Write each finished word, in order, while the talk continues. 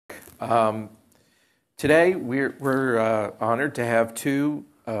Today, we're honored to have two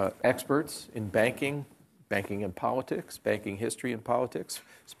experts in banking and politics, banking history and politics.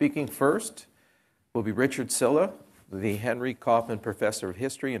 Speaking first will be Richard Silla, the Henry Kaufman Professor of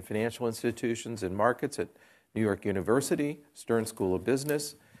History and Financial Institutions and Markets at New York University, Stern School of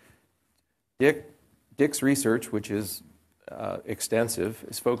Business. Dick's research, which is extensive,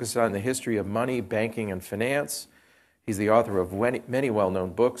 is focused on the history of money, banking, and finance. He's the author of many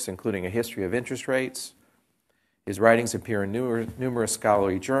well-known books, including A History of Interest Rates. His writings appear in numerous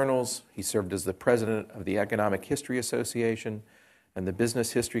scholarly journals. He served as the president of the Economic History Association and the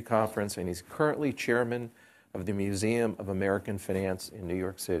Business History Conference, and he's currently chairman of the Museum of American Finance in New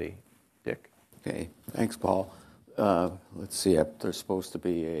York City. Dick? Okay, thanks, Paul. Let's see, there's supposed to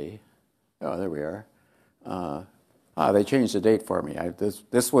be a, oh, there we are. They changed the date for me.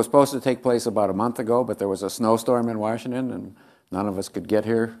 This was supposed to take place about a month ago, but there was a snowstorm in Washington, and none of us could get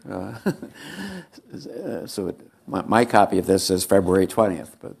here. My copy of this says February 20th.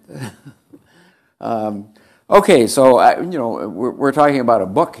 But okay, so we're talking about a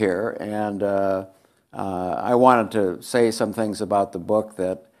book here, and I wanted to say some things about the book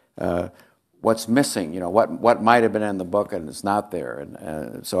that what's missing, what might have been in the book and it's not there.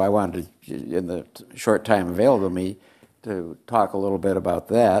 And so I wanted to, in the short time available to me, to talk a little bit about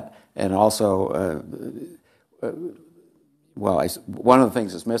that. And also, one of the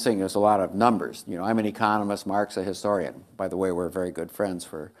things that's missing is a lot of numbers. I'm an economist, Mark's a historian. By the way, we're very good friends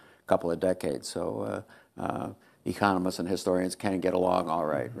for a couple of decades. So economists and historians can get along all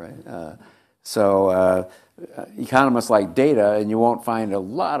right, right? Economists like data, and you won't find a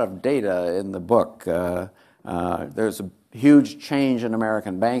lot of data in the book. There's a huge change in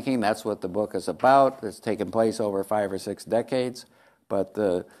American banking. That's what the book is about. It's taken place over 5 or 6 decades. But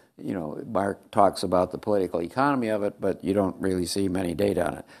Mark talks about the political economy of it, but you don't really see many data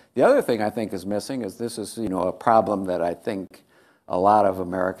on it. The other thing I think is missing is this is a problem that I think a lot of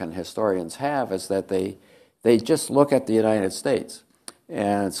American historians have, is that they just look at the United States.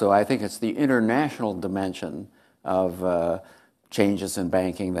 And so I think it's the international dimension of changes in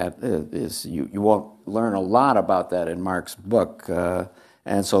banking that is, you won't learn a lot about that in Mark's book.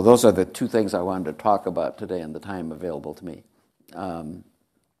 And so those are the two things I wanted to talk about today in the time available to me.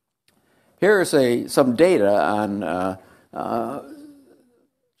 Here's some data on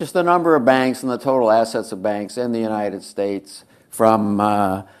just the number of banks and the total assets of banks in the United States from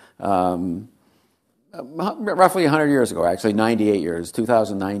roughly 100 years ago, actually 98 years,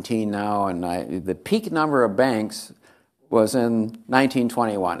 2019 now, and the peak number of banks was in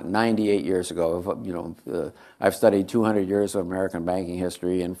 1921, 98 years ago. I've studied 200 years of American banking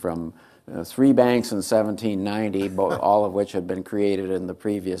history, and from 3 banks in 1790, all of which had been created in the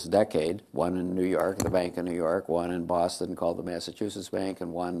previous decade, one in New York, the Bank of New York, one in Boston called the Massachusetts Bank,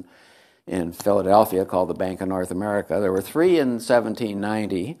 and one in Philadelphia called the Bank of North America. There were 3 in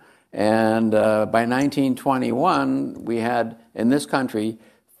 1790. And by 1921, we had, in this country,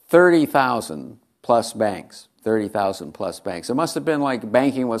 30,000 plus banks. 30,000 plus banks. It must have been like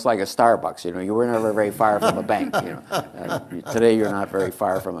banking was like a Starbucks. You were never very far from a bank. Today, you're not very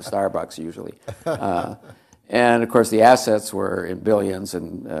far from a Starbucks usually. And of course, the assets were in billions,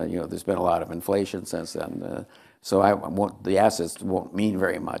 and there's been a lot of inflation since then. So the assets won't mean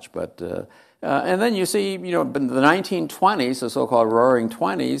very much, but. And then you see, the 1920s, the so-called Roaring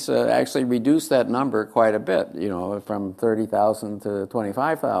Twenties, actually reduced that number quite a bit, from 30,000 to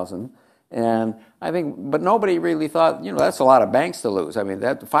 25,000. And I think, but nobody really thought, that's a lot of banks to lose. I mean,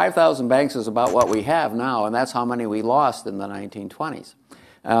 that 5,000 banks is about what we have now, and that's how many we lost in the 1920s.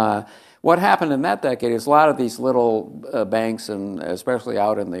 What happened in that decade is a lot of these little banks, and especially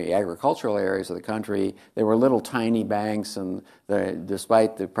out in the agricultural areas of the country, they were little tiny banks, and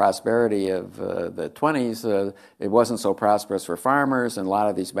despite the prosperity of the 20s, it wasn't so prosperous for farmers, and a lot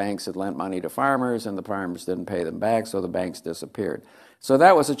of these banks had lent money to farmers, and the farmers didn't pay them back, so the banks disappeared. So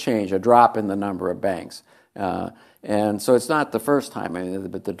that was a change, a drop in the number of banks. And so it's not the first time,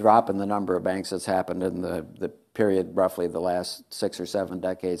 but the drop in the number of banks that's happened in the period, roughly the last 6 or 7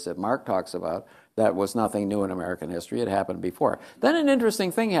 decades that Mark talks about, that was nothing new in American history. It happened before. Then an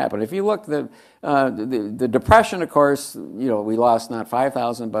interesting thing happened. If you look, the Depression, of course, we lost not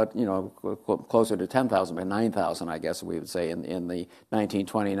 5,000, but closer to 10,000, but 9,000, I guess we would say, in the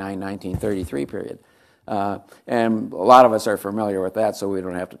 1929-1933 period. And a lot of us are familiar with that, so we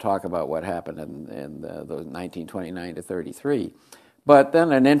don't have to talk about what happened in those 1929 to 33. But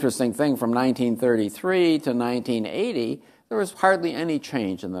then an interesting thing, from 1933 to 1980, there was hardly any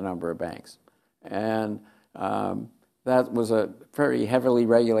change in the number of banks. And that was a very heavily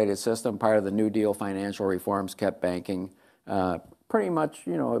regulated system. Part of the New Deal financial reforms kept banking pretty much,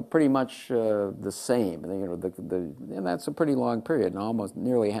 the same. And that's a pretty long period, almost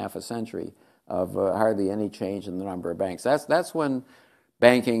nearly half a century of hardly any change in the number of banks. That's when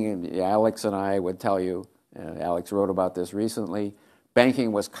banking, and Alex and I would tell you, Alex wrote about this recently,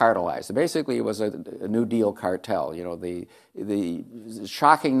 banking was cartelized. Basically, it was a New Deal cartel. The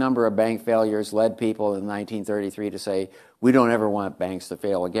shocking number of bank failures led people in 1933 to say, we don't ever want banks to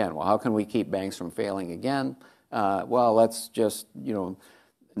fail again. Well, how can we keep banks from failing again? Well, let's just,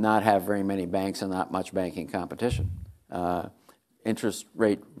 not have very many banks and not much banking competition. Interest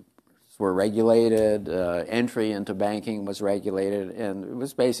rates were regulated, entry into banking was regulated, and it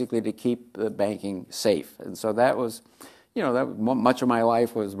was basically to keep the banking safe. And so that was, much of my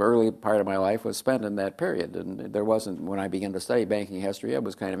life early part of my life was spent in that period. And there wasn't, when I began to study banking history, it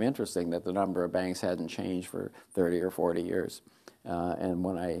was kind of interesting that the number of banks hadn't changed for 30 or 40 years. And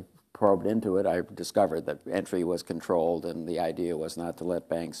when I probed into it, I discovered that entry was controlled, and the idea was not to let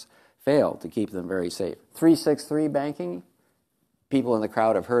banks fail, to keep them very safe. 363 banking, people in the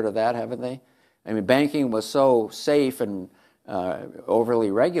crowd have heard of that, haven't they? I mean, banking was so safe and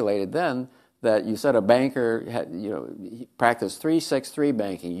overly regulated then that you said a banker had, he practiced 363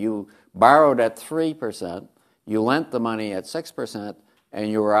 banking. You borrowed at 3%, you lent the money at 6%,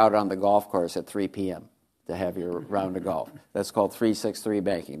 and you were out on the golf course at 3 p.m. to have your round of golf. That's called 363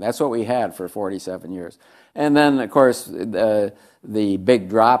 banking. That's what we had for 47 years. And then, of course, the big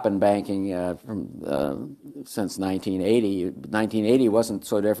drop in banking since 1980. 1980 wasn't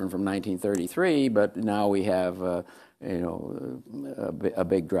so different from 1933, but now we have a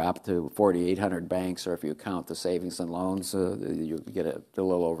big drop to 4,800 banks, or if you count the savings and loans, you get a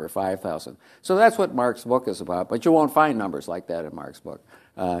little over 5,000. So that's what Mark's book is about, but you won't find numbers like that in Mark's book.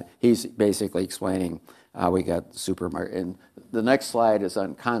 He's basically explaining how we got supermarket. And the next slide is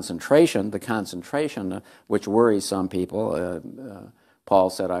on concentration, the concentration which worries some people. Paul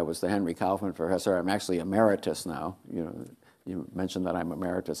said I was the Henry Kaufman professor. I'm actually emeritus now. You mentioned that I'm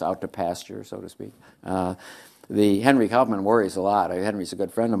emeritus, out to pasture, so to speak. The Henry Kaufman worries a lot. Henry's a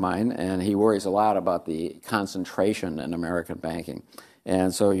good friend of mine, and he worries a lot about the concentration in American banking.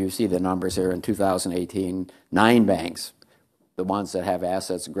 And so you see the numbers here in 2018, 9 banks, the ones that have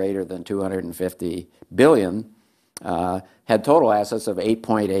assets greater than $250 billion, had total assets of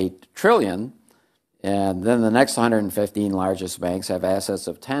 $8.8 trillion, and then the next 115 largest banks have assets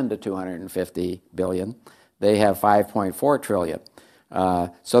of $10 to $250 billion. They have $5.4 trillion.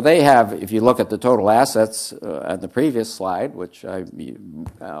 So they have, if you look at the total assets on the previous slide, which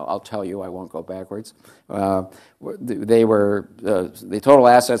I'll tell you, I won't go backwards, the total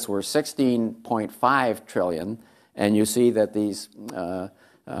assets were $16.5 trillion, and you see that these 9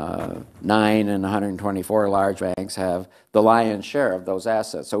 and 124 large banks have the lion's share of those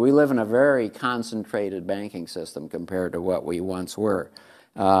assets. So we live in a very concentrated banking system compared to what we once were.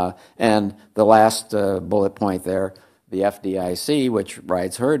 And the last bullet point there, the FDIC, which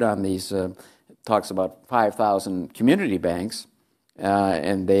rides herd on these, talks about 5,000 community banks,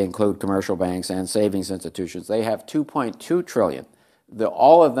 and they include commercial banks and savings institutions. They have $2.2 trillion.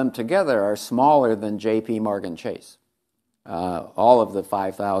 All of them together are smaller than J.P. Morgan Chase, all of the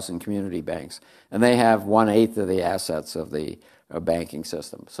 5,000 community banks. And they have 1/8 of the assets of the banking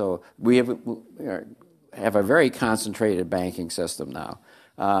system. So we have a very concentrated banking system now.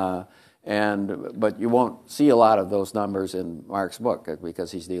 But you won't see a lot of those numbers in Mark's book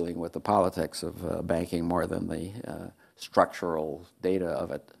because he's dealing with the politics of banking more than the structural data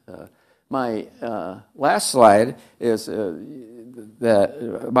of it. My last slide is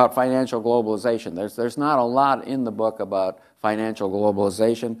about financial globalization. There's not a lot in the book about financial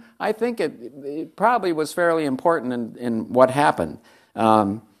globalization. I think it probably was fairly important in what happened.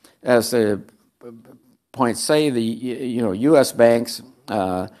 As the points say, the U.S. banks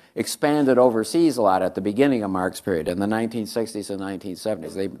expanded overseas a lot at the beginning of Mark's period. In the 1960s and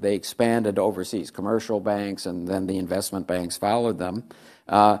 1970s, they expanded overseas. Commercial banks and then the investment banks followed them.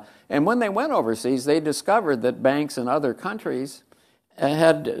 And when they went overseas, they discovered that banks in other countries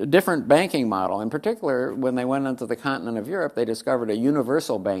had a different banking model. In particular, when they went into the continent of Europe, they discovered a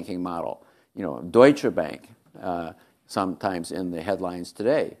universal banking model. Deutsche Bank, sometimes in the headlines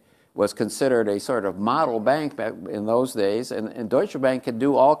today, was considered a sort of model bank back in those days, and Deutsche Bank could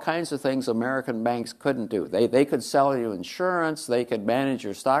do all kinds of things American banks couldn't do. They could sell you insurance, they could manage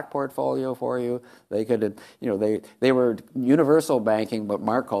your stock portfolio for you, they could, they were universal banking, what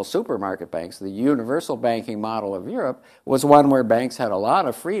Mark calls supermarket banks. The universal banking model of Europe was one where banks had a lot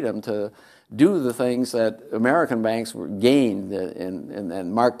of freedom to do the things that American banks gained,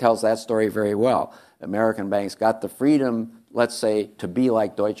 and Mark tells that story very well. American banks got the freedom, let's say, to be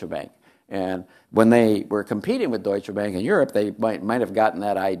like Deutsche Bank. And when they were competing with Deutsche Bank in Europe, they might have gotten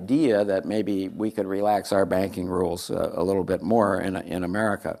that idea that maybe we could relax our banking rules a little bit more in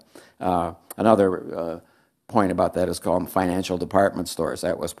America. Another point about that is called financial department stores.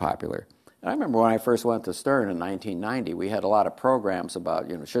 That was popular. And I remember when I first went to Stern in 1990, we had a lot of programs about,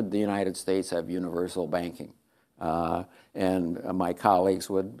 should the United States have universal banking? And my colleagues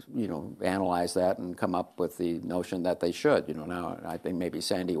would, analyze that and come up with the notion that they should. Now I think maybe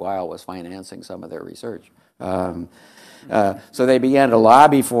Sandy Weil was financing some of their research. So they began to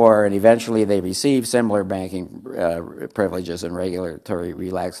lobby for, and eventually they received similar banking privileges and regulatory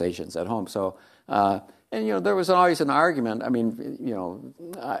relaxations at home. So, and there was always an argument. I mean,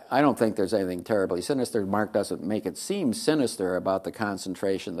 I don't think there's anything terribly sinister. Mark doesn't make it seem sinister about the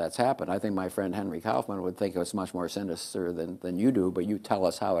concentration that's happened. I think my friend Henry Kaufman would think it was much more sinister than you do, but you tell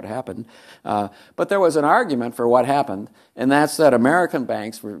us how it happened. But there was an argument for what happened, and that's that American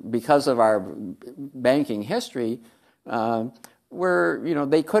banks, because of our banking history,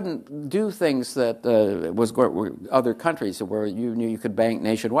 they couldn't do things that other countries where you knew you could bank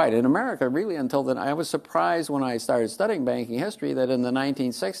nationwide. In America, really, until then, I was surprised when I started studying banking history that in the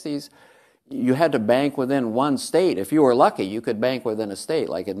 1960s, you had to bank within one state. If you were lucky, you could bank within a state.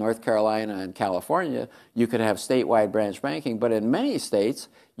 Like in North Carolina and California, you could have statewide branch banking. But in many states,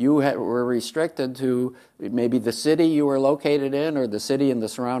 you were restricted to maybe the city you were located in or the city in the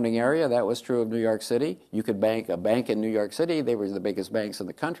surrounding area. That was true of New York City. You could bank a bank in New York City. They were the biggest banks in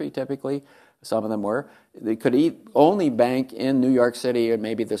the country, typically. Some of them were. They could only bank in New York City and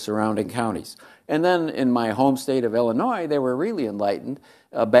maybe the surrounding counties. And then in my home state of Illinois, they were really enlightened.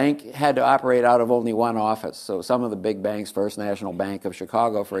 A bank had to operate out of only one office. So some of the big banks, First National Bank of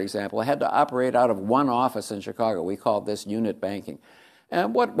Chicago, for example, had to operate out of one office in Chicago. We called this unit banking.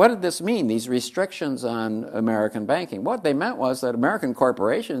 And what did this mean, these restrictions on American banking? What they meant was that American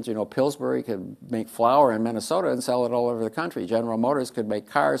corporations, Pillsbury could make flour in Minnesota and sell it all over the country. General Motors could make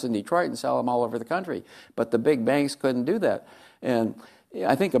cars in Detroit and sell them all over the country. But the big banks couldn't do that. And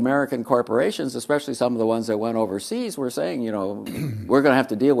I think American corporations, especially some of the ones that went overseas, were saying, we're going to have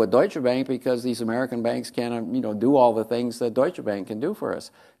to deal with Deutsche Bank because these American banks can't, do all the things that Deutsche Bank can do for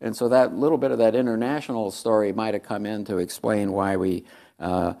us. And so that little bit of that international story might have come in to explain why we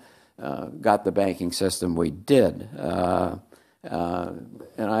got the banking system we did. And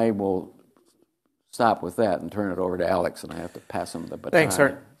I will stop with that and turn it over to Alex, and I have to pass him the baton. Thanks.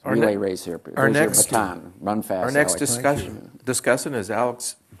 Relay race here. Here's your baton. Run fast, Our next Alex. discussant is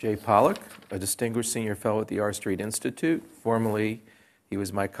Alex J. Pollock, a distinguished senior fellow at the R Street Institute. Formerly, he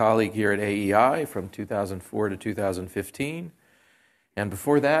was my colleague here at AEI from 2004 to 2015. And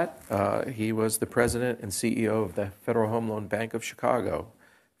before that, he was the president and CEO of the Federal Home Loan Bank of Chicago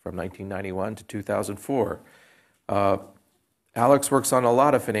from 1991 to 2004. Alex works on a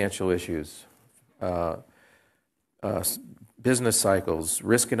lot of financial issues, business cycles,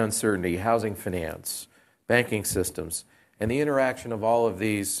 risk and uncertainty, housing finance, banking systems, and the interaction of all of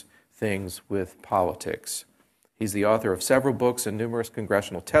these things with politics. He's the author of several books and numerous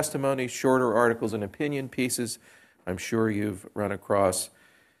congressional testimonies, shorter articles and opinion pieces. I'm sure you've run across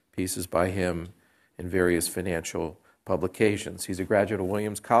pieces by him in various financial publications. He's a graduate of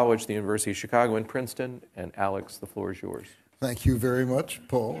Williams College, the University of Chicago, and Princeton. And Alex, the floor is yours. Thank you very much,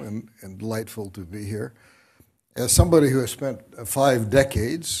 Paul, and delightful to be here. As somebody who has spent 5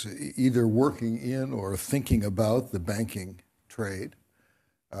 decades either working in or thinking about the banking trade,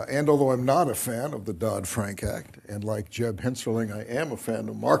 and although I'm not a fan of the Dodd-Frank Act, and like Jeb Henserling, I am a fan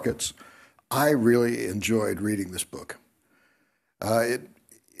of markets, I really enjoyed reading this book.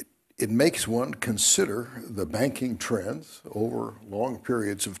 It makes one consider the banking trends over long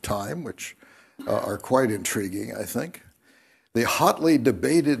periods of time, which are quite intriguing, I think. The hotly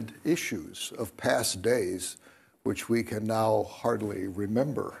debated issues of past days, which we can now hardly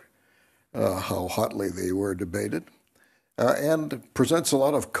remember how hotly they were debated, and presents a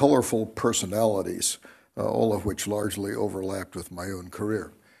lot of colorful personalities, all of which largely overlapped with my own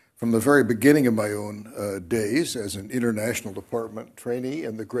career. From the very beginning of my own days as an international department trainee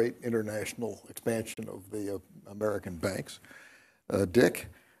in the great international expansion of the American banks, Dick,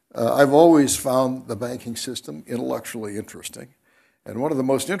 I've always found the banking system intellectually interesting. And one of the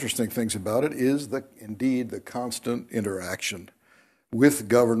most interesting things about it is, indeed, the constant interaction with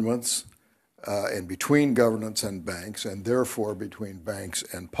governments and between governments and banks, and therefore between banks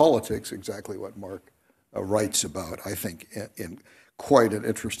and politics, exactly what Mark writes about, I think, in quite an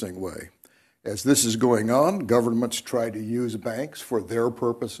interesting way. As this is going on, governments try to use banks for their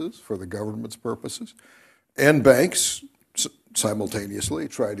purposes, for the government's purposes, and banks simultaneously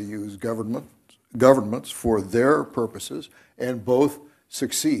try to use governments for their purposes, and both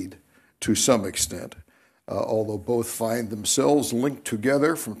succeed to some extent, although both find themselves linked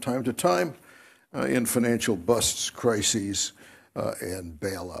together from time to time in financial busts, crises, and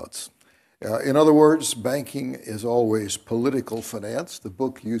bailouts. In other words, banking is always political finance. The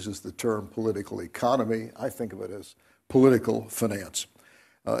book uses the term political economy. I think of it as political finance.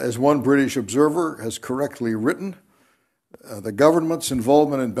 As one British observer has correctly written, the government's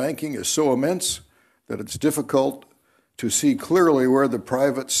involvement in banking is so immense that it's difficult to see clearly where the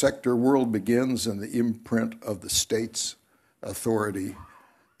private sector world begins and the imprint of the state's authority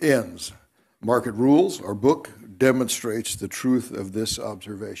ends. Market Rules, our book, demonstrates the truth of this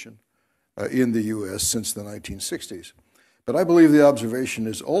observation in the U.S. since the 1960s. But I believe the observation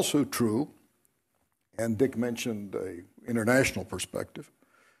is also true, and Dick mentioned an international perspective.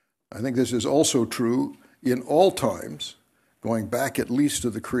 I think this is also true in all times, going back at least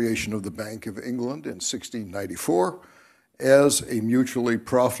to the creation of the Bank of England in 1694 as a mutually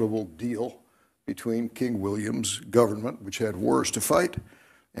profitable deal between King William's government, which had wars to fight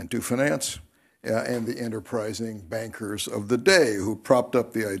and to finance, and the enterprising bankers of the day who propped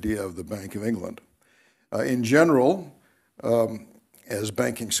up the idea of the Bank of England. In general, as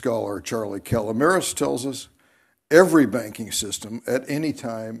banking scholar Charlie Calamaris tells us, every banking system at any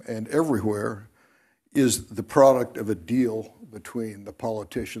time and everywhere is the product of a deal between the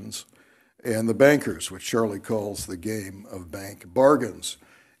politicians and the bankers, which Charlie calls the game of bank bargains.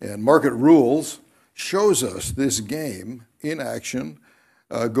 And Market Rules shows us this game in action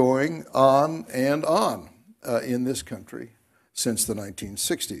going on and on in this country since the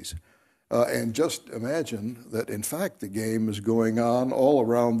 1960s. And just imagine that, in fact, the game is going on all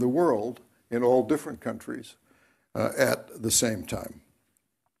around the world in all different countries at the same time.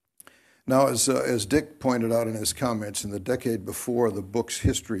 Now, as Dick pointed out in his comments, in the decade before the book's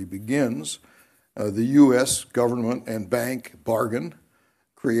history begins, the U.S. government and bank bargain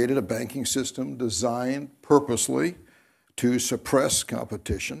created a banking system designed purposely to suppress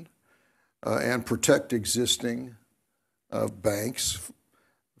competition and protect existing banks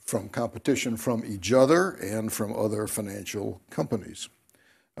from competition from each other and from other financial companies.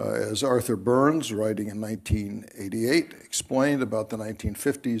 As Arthur Burns, writing in 1988, explained about the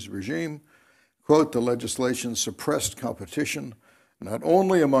 1950s regime, quote, the legislation suppressed competition not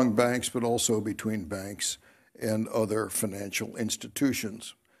only among banks but also between banks and other financial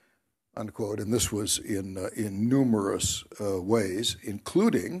institutions, unquote. And this was in numerous ways,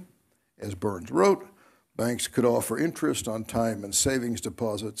 including, as Burns wrote, banks could offer interest on time and savings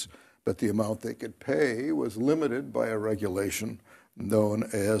deposits, but the amount they could pay was limited by a regulation known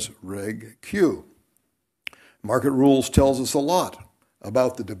as Reg Q. Market Rules tells us a lot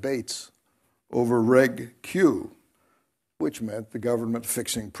about the debates over Reg Q, which meant the government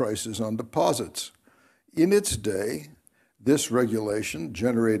fixing prices on deposits. In its day, this regulation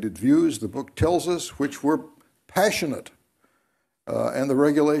generated views, the book tells us, which were passionate, and the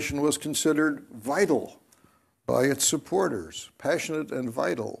regulation was considered vital by its supporters, passionate and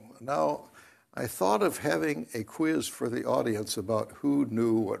vital. Now, I thought of having a quiz for the audience about who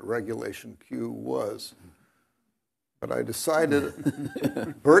knew what Regulation Q was, but I decided,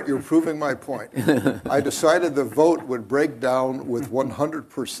 Bert, you're proving my point. I decided the vote would break down with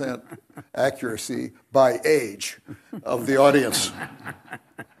 100% accuracy by age of the audience.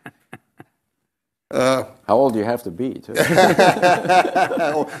 How old do you have to be, too?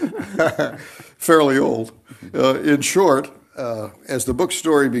 Fairly old. In short, as the book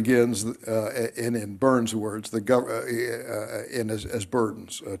story begins, and in Burns' words, as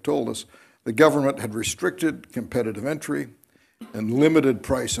Burns told us, the government had restricted competitive entry and limited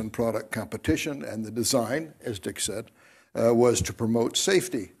price and product competition, and the design, as Dick said, was to promote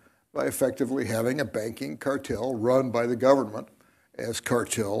safety by effectively having a banking cartel run by the government as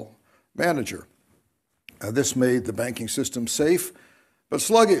cartel manager. This made the banking system safe but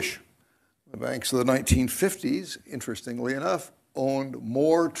sluggish. The banks of the 1950s, interestingly enough, owned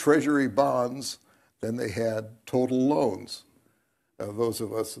more treasury bonds than they had total loans. Those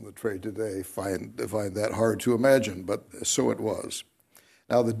of us in the trade today find that hard to imagine, but so it was.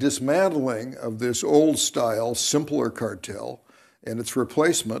 Now, the dismantling of this old-style, simpler cartel and its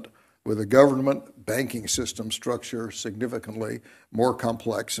replacement with a government banking system structure significantly more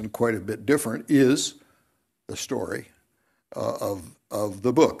complex and quite a bit different is the story of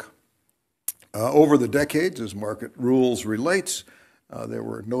the book. Over the decades, as Market Rules relates, there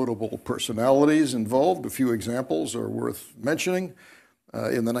were notable personalities involved. A few examples are worth mentioning.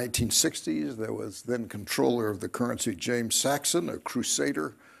 In the 1960s, there was then controller of the currency James Saxon, a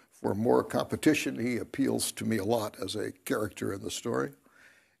crusader for more competition. He appeals to me a lot as a character in the story.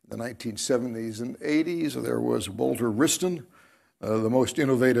 In the 1970s and 80s, there was Walter Wriston, the most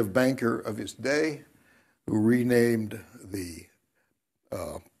innovative banker of his day, who renamed the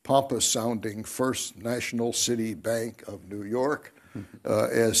pompous-sounding First National City Bank of New York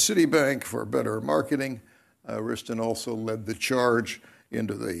as Citibank for better marketing. Riston also led the charge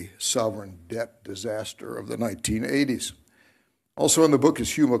into the sovereign debt disaster of the 1980s. Also in the book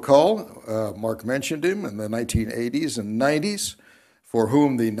is Hugh McColl. Mark mentioned him in the 1980s and 90s, for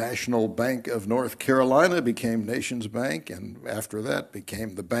whom the National Bank of North Carolina became Nations Bank, and after that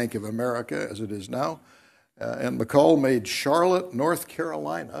became the Bank of America as it is now. And McColl made Charlotte, North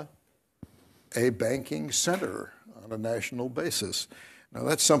Carolina, a banking center on a national basis. Now,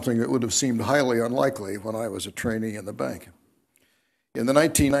 that's something that would have seemed highly unlikely when I was a trainee in the bank. In the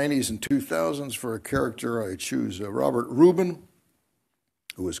 1990s and 2000s, for a character, I choose Robert Rubin,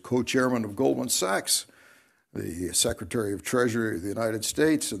 who was co-chairman of Goldman Sachs, the Secretary of Treasury of the United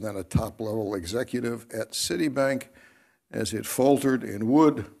States, and then a top-level executive at Citibank, as it faltered and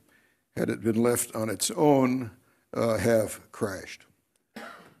would, had it been left on its own, have crashed.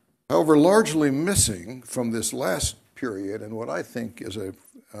 However, largely missing from this last period, and what I think is a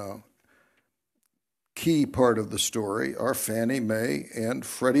key part of the story, are Fannie Mae and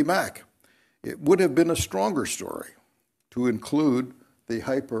Freddie Mac. It would have been a stronger story to include the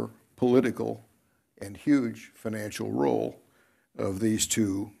hyper-political and huge financial role of these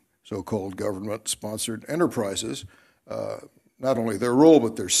two so-called government-sponsored enterprises. Not only their role,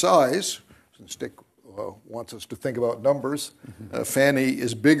 but their size, since Dick wants us to think about numbers. Fannie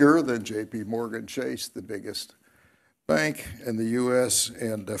is bigger than J.P. Morgan Chase, the biggest bank in the U.S.,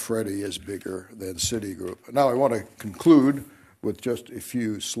 and Freddie is bigger than Citigroup. Now I want to conclude with just a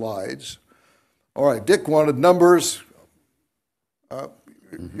few slides. All right, Dick wanted numbers.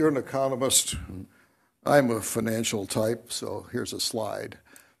 You're an economist. I'm a financial type, so here's a slide.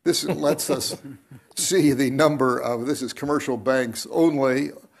 This lets us see the number of, this is commercial banks only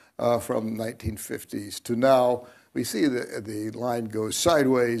from 1950s to now. We see the line goes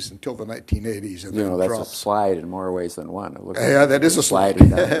sideways until the 1980s and then that's drops. a slide in more ways than one. It looks Yeah, like that is a slide. Down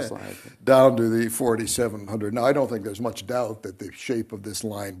the slide. Down to the 4,700. Now, I don't think there's much doubt that the shape of this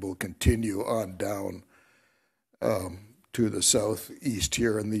line will continue on down to the southeast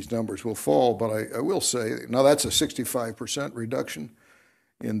here, and these numbers will fall. But I will say, now that's a 65% reduction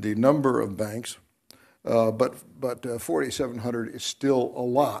in the number of banks, but 4,700 is still a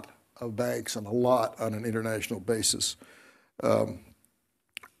lot of banks and a lot on an international basis.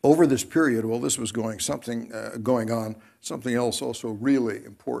 Over this period, while this was going on, something else also really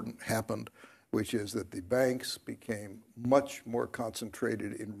important happened, which is that the banks became much more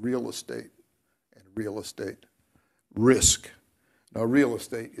concentrated in real estate and real estate risk. Now, real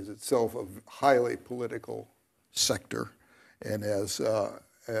estate is itself a highly political sector, and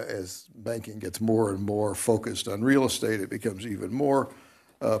as banking gets more and more focused on real estate, it becomes even more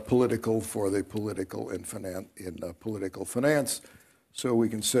political for the political and political finance. So we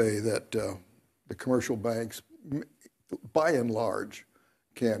can say that the commercial banks, by and large,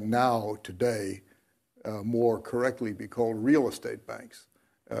 can now today more correctly be called real estate banks,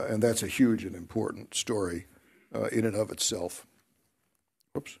 and that's a huge and important story in and of itself.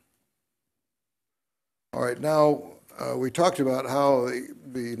 Oops. All right, now we talked about how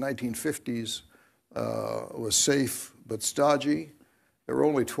the 1950s was safe but stodgy. There were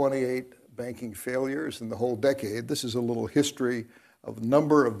only 28 banking failures in the whole decade. This is a little history of the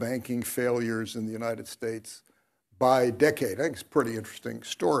number of banking failures in the United States by decade. I think it's a pretty interesting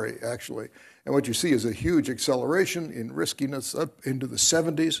story, actually. And what you see is a huge acceleration in riskiness up into the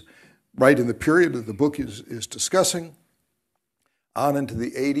 70s, right in the period that the book is discussing, on into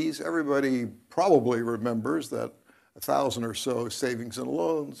the 80s. Everybody probably remembers that 1,000 or so savings and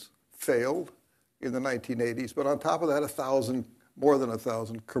loans failed in the 1980s, but on top of that, more than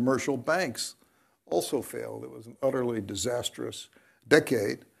 1,000 commercial banks also failed. It was an utterly disastrous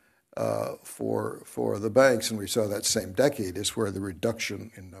decade for the banks, and we saw that same decade is where the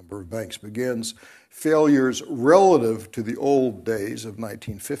reduction in number of banks begins. Failures relative to the old days of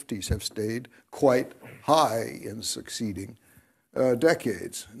 1950s have stayed quite high in succeeding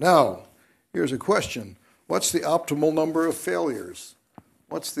decades. Now, here's a question. What's the optimal number of failures?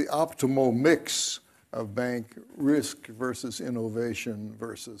 What's the optimal mix of bank risk versus innovation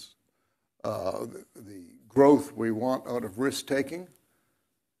versus the growth we want out of risk-taking?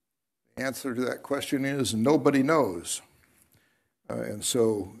 The answer to that question is nobody knows. And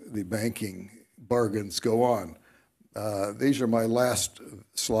so the banking bargains go on. These are my last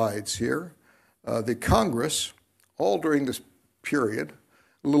slides here. The Congress, all during this period,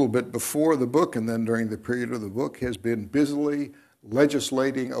 a little bit before the book and then during the period of the book, has been busily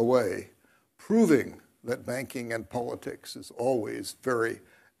legislating away, proving that banking and politics is always very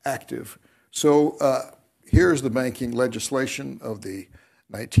active. So here's the banking legislation of the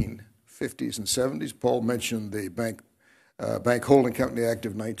 1950s and 70s. Paul mentioned the Bank Holding Company Act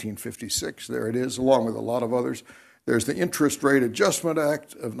of 1956. There it is, along with a lot of others. There's the Interest Rate Adjustment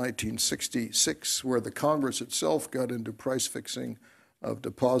Act of 1966, where the Congress itself got into price fixing of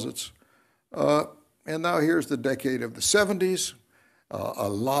deposits. And now here's the decade of the 70s, a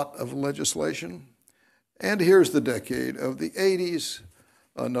lot of legislation. And here's the decade of the 80s,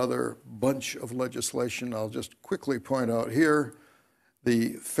 another bunch of legislation. I'll just quickly point out here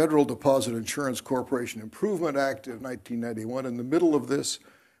the Federal Deposit Insurance Corporation Improvement Act of 1991 in the middle of this,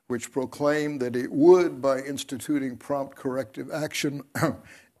 which proclaimed that it would, by instituting prompt corrective action,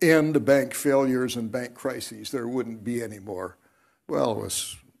 end bank failures and bank crises. There wouldn't be any more. Well, it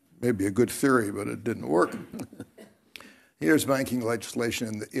was maybe a good theory, but it didn't work. Here's banking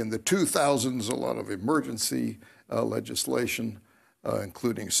legislation in the 2000s, a lot of emergency legislation,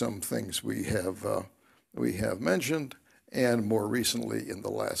 including some things we have mentioned, and more recently in the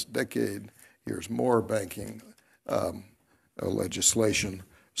last decade, here's more banking legislation.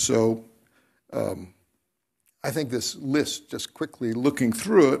 So I think this list, just quickly looking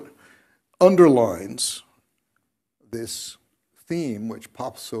through it, underlines this theme which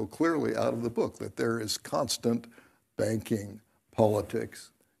pops so clearly out of the book, that there is constant banking,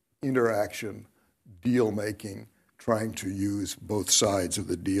 politics, interaction, deal-making, trying to use both sides of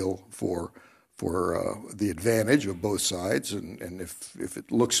the deal for the advantage of both sides, and if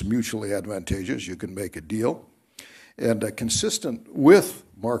it looks mutually advantageous, you can make a deal. And consistent with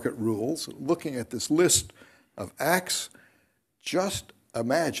market rules, looking at this list of acts, just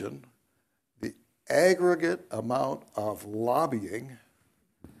imagine the aggregate amount of lobbying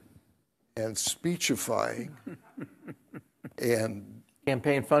and speechifying and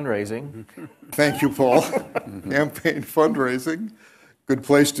campaign fundraising. Thank you, Paul. Campaign fundraising, good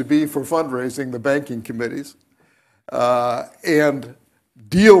place to be for fundraising, the banking committees, and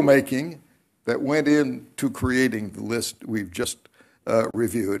deal making that went into creating the list we've just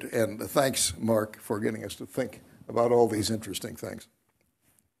reviewed. And thanks, Mark, for getting us to think about all these interesting things.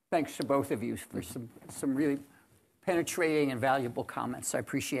 Thanks to both of you for some really penetrating and valuable comments. I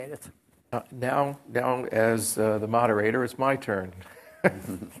appreciate it. Now, as the moderator, it's my turn.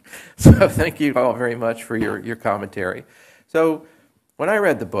 So thank you all very much for your commentary. So when I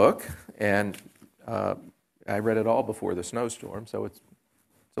read the book, and I read it all before the snowstorm, so it's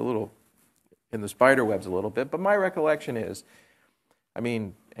a little in the spider webs a little bit, but my recollection is,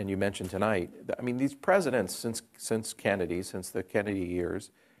 and you mentioned tonight, these presidents since Kennedy, since the Kennedy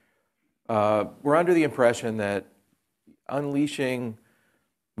years, were under the impression that unleashing,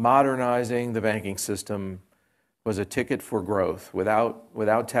 modernizing the banking system was a ticket for growth,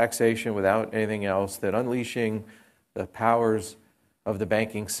 without taxation, without anything else, that unleashing the powers of the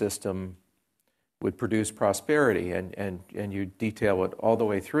banking system would produce prosperity, and you detail it all the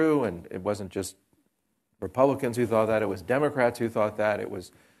way through, and it wasn't just Republicans who thought that, it was Democrats who thought that, it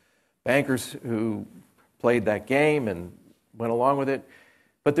was bankers who played that game and went along with it.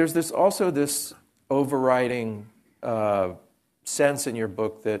 But there's also this overriding sense in your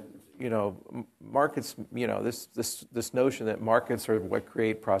book that, markets, this notion that markets are what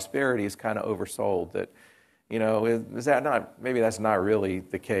create prosperity is kind of oversold, that, is that not, maybe that's not really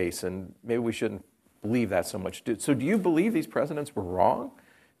the case, and maybe we shouldn't believe that so much. So do you believe these presidents were wrong?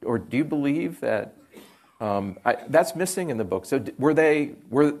 Or do you believe that, that's missing in the book. So were they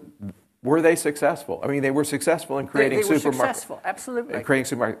successful? They were successful in creating supermarkets. They were successful, absolutely.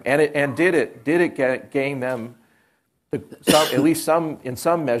 Creating supermarkets. And did it gain them, at least in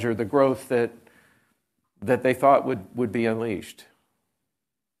some measure, the growth that they thought would be unleashed?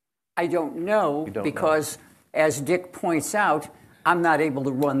 I don't know, because as Dick points out, I'm not able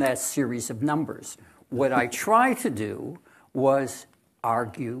to run that series of numbers. What I tried to do was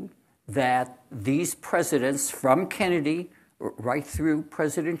argue that these presidents, from Kennedy right through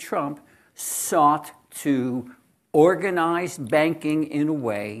President Trump, sought to organize banking in a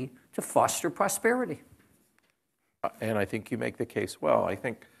way to foster prosperity. And I think you make the case well. I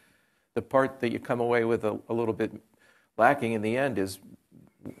think the part that you come away with a little bit lacking in the end is,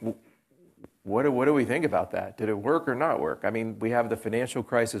 what do we think about that? Did it work or not work? We have the financial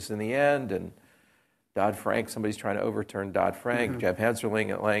crisis in the end, and Dodd-Frank, somebody's trying to overturn Dodd-Frank, Jeb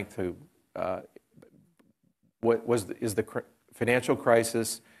Hensarling at length, who is the financial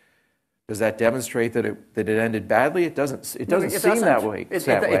crisis, does that demonstrate that it ended badly? It doesn't seem that way. It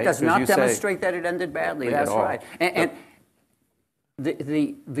does not demonstrate that it ended badly. That's right. And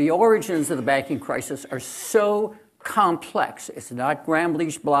the origins of the banking crisis are so complex. It's not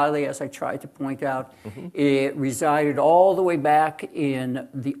Graham-Leach-Bliley, as I tried to point out. It resided all the way back in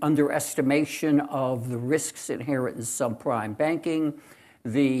the underestimation of the risks inherent in subprime banking,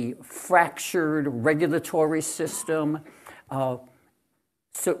 the fractured regulatory system.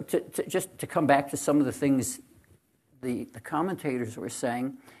 So just to come back to some of the things the commentators were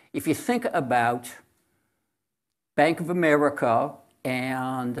saying, if you think about Bank of America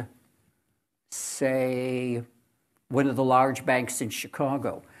and, say, one of the large banks in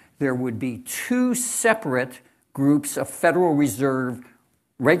Chicago, there would be two separate groups of Federal Reserve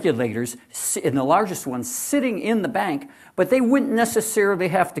regulators, and the largest one sitting in the bank, but they wouldn't necessarily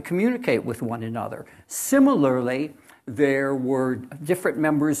have to communicate with one another. Similarly, there were different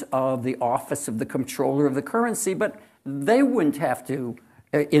members of the Office of the Comptroller of the Currency, but they wouldn't have to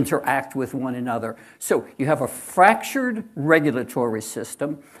interact with one another. So you have a fractured regulatory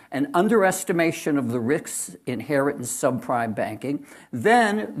system, an underestimation of the risks inherent in subprime banking,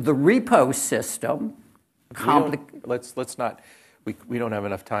 then the repo system. Let's not. We don't have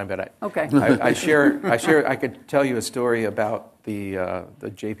enough time, but okay. I could tell you a story about the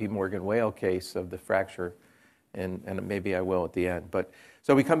J.P. Morgan whale case of the fracture, and maybe I will at the end. But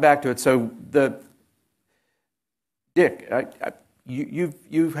so we come back to it. So Dick,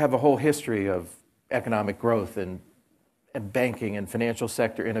 you have a whole history of economic growth and banking and financial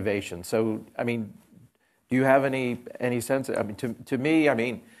sector innovation. So, I mean, do you have any sense? I mean, to me,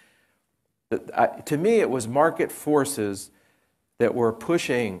 it was market forces that were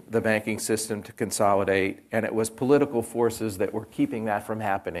pushing the banking system to consolidate, and it was political forces that were keeping that from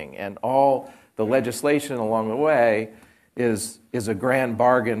happening. And all the legislation along the way is a grand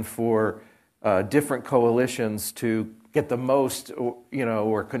bargain for different coalitions to get the most,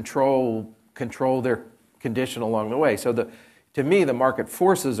 or control their condition along the way. So to me, the market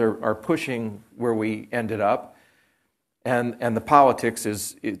forces are pushing where we ended up, and the politics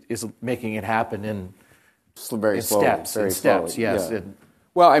is making it happen in very slowly, steps. Yes. Yeah.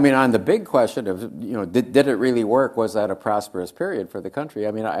 Well, I mean, on the big question of did it really work? Was that a prosperous period for the country?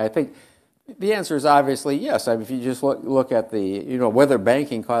 I mean, I think the answer is obviously yes. I mean, if you just look at the whether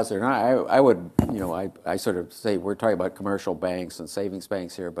banking caused it or not, I would I sort of say we're talking about commercial banks and savings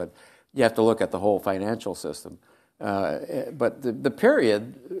banks here, but you have to look at the whole financial system. But the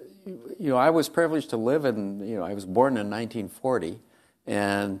period, I was privileged to live in. I was born in 1940,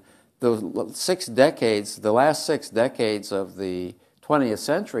 and the last 6 decades of the 20th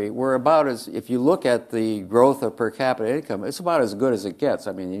century were about as, if you look at the growth of per capita income, it's about as good as it gets.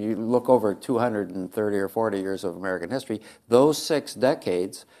 I mean, you look over 230 or 40 years of American history, those 6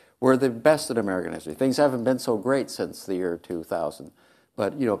 decades were the best in American history. Things haven't been so great since the year 2000.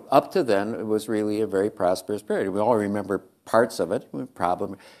 But, up to then, it was really a very prosperous period. We all remember parts of it,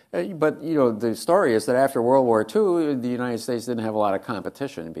 problem. But, the story is that after World War II, the United States didn't have a lot of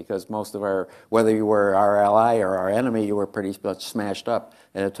competition because most of whether you were our ally or our enemy, you were pretty much smashed up.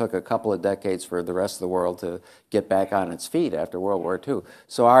 And it took a couple of decades for the rest of the world to get back on its feet after World War II.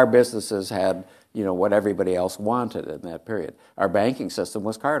 So our businesses had, what everybody else wanted in that period. Our banking system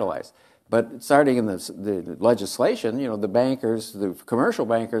was cartelized. But starting in the legislation, the commercial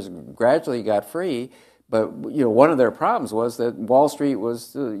bankers gradually got free. But one of their problems was that Wall Street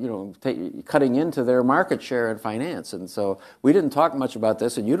was cutting into their market share in finance, and so we didn't talk much about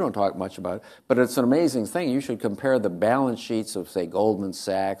this, and you don't talk much about it. But it's an amazing thing. You should compare the balance sheets of, say, Goldman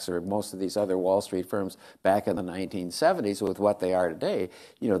Sachs or most of these other Wall Street firms back in the 1970s with what they are today.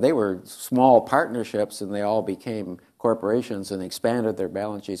 They were small partnerships, and they all became corporations and expanded their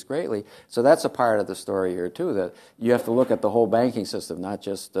balance sheets greatly. So that's a part of the story here too, that you have to look at the whole banking system, not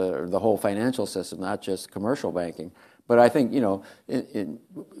just the whole financial system, not just commercial banking. But I think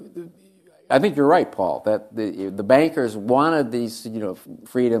I think you're right, Paul, that the bankers wanted these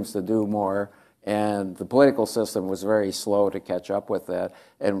freedoms to do more, and the political system was very slow to catch up with that.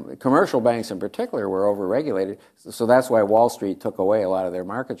 And commercial banks in particular were overregulated, so that's why Wall Street took away a lot of their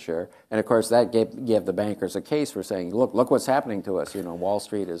market share. And of course that gave the bankers a case for saying, look what's happening to us. Wall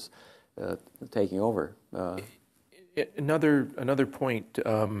Street is taking over. Another point,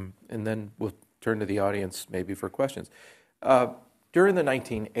 and then we'll turn to the audience maybe for questions. During the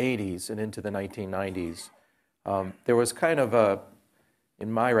 1980s and into the 1990s, there was kind of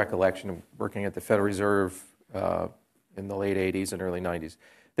in my recollection of working at the Federal Reserve in the late 80s and early 90s,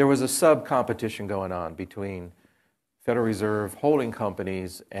 there was a sub-competition going on between Federal Reserve holding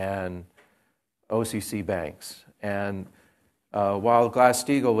companies and OCC banks. And while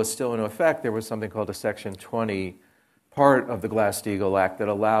Glass-Steagall was still in effect, there was something called a Section 20 part of the Glass-Steagall Act that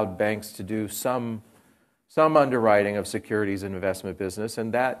allowed banks to do some underwriting of securities and investment business,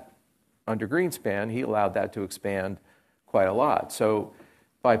 and that under Greenspan, he allowed that to expand quite a lot. So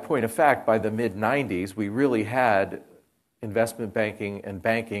by point of fact, by the mid-90s, we really had investment banking and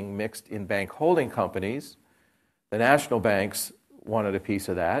banking mixed in bank holding companies. The national banks wanted a piece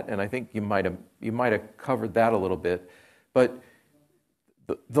of that, and I think you might have covered that a little bit. But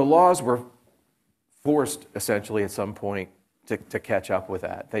the laws were forced essentially at some point to catch up with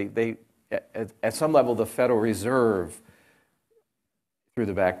that. They at some level, the Federal Reserve through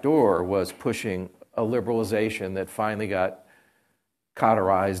the back door was pushing a liberalization that finally got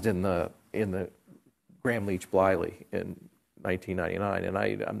cauterized in the Gramm-Leach-Bliley in 1999,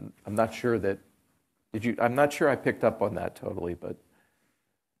 and I'm not sure that I'm not sure I picked up on that totally, but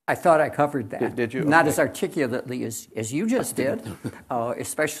I thought I covered that. Did you? Not Okay. as articulately as you just did,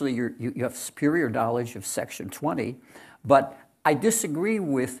 especially you have superior knowledge of Section 20. But I disagree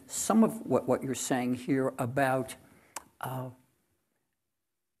with some of what you're saying here about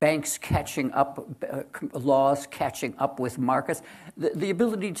banks catching up, laws catching up with markets. The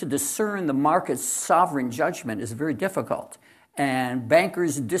ability to discern the market's sovereign judgment is very difficult. And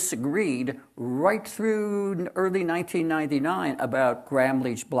bankers disagreed right through early 1999 about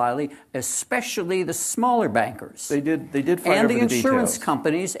Gramm-Leach-Bliley, especially the smaller bankers. They did fight and over the the insurance details.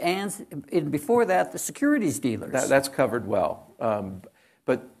 companies, and before that, the securities dealers. That's covered well.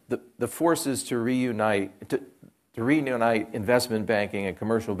 But the forces to reunite investment banking and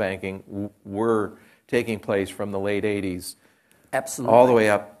commercial banking were taking place from the late 80s, Absolutely, all the way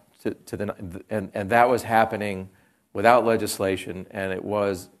up to the and that was happening without legislation, and it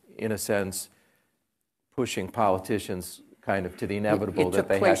was, in a sense, pushing politicians kind of to the inevitable that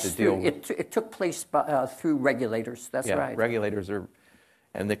they had to deal with. It took place through regulators. That's right. Regulators are,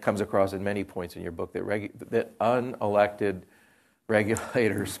 and it comes across in many points in your book that unelected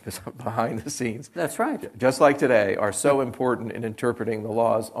regulators behind the scenes. That's right. Just like today, are so important in interpreting the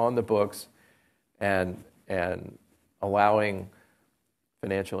laws on the books and allowing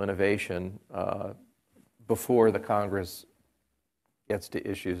financial innovation before the Congress gets to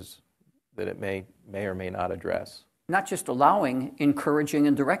issues that it may or may not address. Not just allowing, encouraging,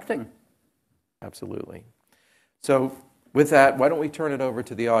 and directing. Absolutely. So with that, why don't we turn it over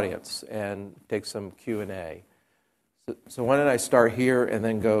to the audience and take some Q&A. So why don't I start here and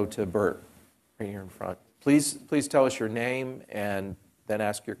then go to Bert right here in front. Please tell us your name and then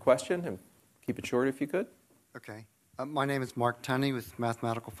ask your question, and keep it short if you could. Okay. My name is Mark Tunney with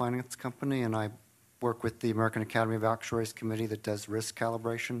Mathematical Finance Company, and I work with the American Academy of Actuaries Committee that does risk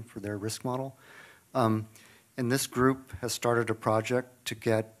calibration for their risk model. And this group has started a project to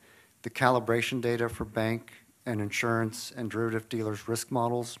get the calibration data for bank and insurance and derivative dealers' risk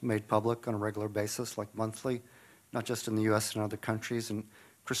models made public on a regular basis, like monthly, not just in the U.S. and other countries. And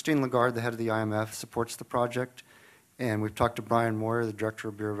Christine Lagarde, the head of the IMF, supports the project. And we've talked to Brian Moyer, the director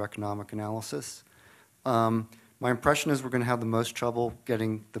of Bureau of Economic Analysis. My impression is we're going to have the most trouble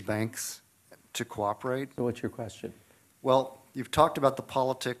getting the banks to cooperate. So what's your question? Well, you've talked about the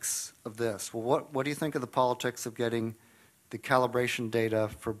politics of this. Well, what do you think of the politics of getting the calibration data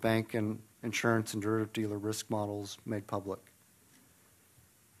for bank and insurance and derivative dealer risk models made public?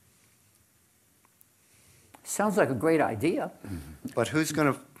 Sounds like a great idea. But who's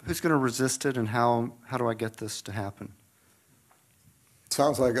going to resist it, and how do I get this to happen?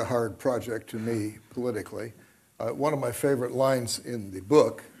 Sounds like a hard project to me politically. One of my favorite lines in the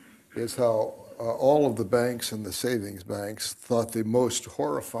book is how all of the banks and the savings banks thought the most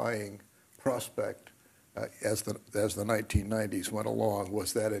horrifying prospect as the 1990s went along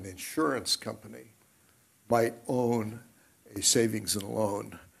was that an insurance company might own a savings and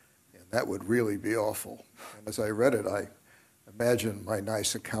loan, and that would really be awful. And as I read it, I imagine my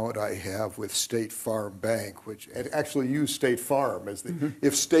nice account I have with State Farm Bank, which actually used State Farm as the,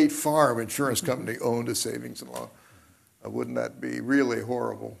 if State Farm Insurance Company owned a savings and loan, wouldn't that be really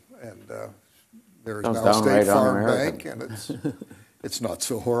horrible? And there is now State Farm Bank, and it's not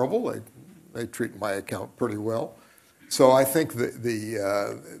so horrible. They treat my account pretty well. So I think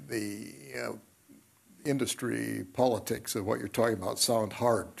the industry politics of what you're talking about sound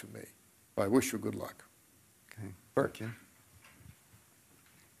hard to me. I wish you good luck. Okay. Bert.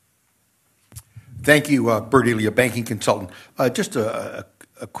 Thank you, Bert Ely, a banking consultant. Just a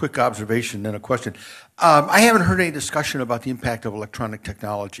quick observation and a question. I haven't heard any discussion about the impact of electronic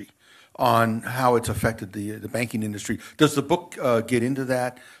technology on how it's affected the banking industry. Does the book get into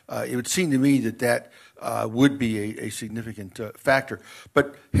that? It would seem to me that would be a significant factor.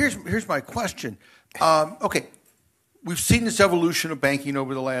 But here's my question. Okay, we've seen this evolution of banking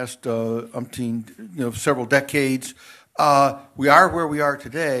over the last several decades. We are where we are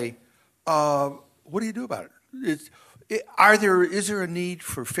today. What do you do about it? Is there a need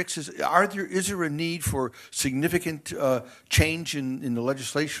for fixes? Is there a need for significant change in the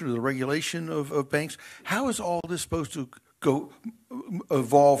legislation or the regulation of banks? How is all this supposed to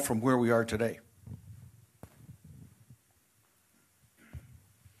evolve from where we are today?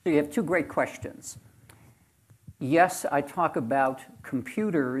 So you have two great questions. Yes, I talk about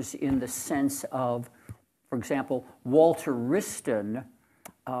computers in the sense of, for example, Walter Wriston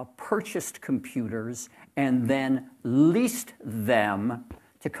purchased computers and then leased them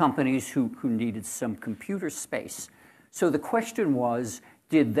to companies who needed some computer space. So the question was,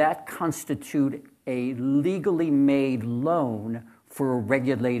 did that constitute a legally made loan for a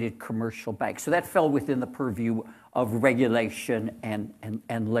regulated commercial bank? So that fell within the purview of regulation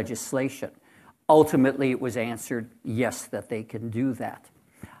and legislation. Ultimately, it was answered, yes, that they can do that.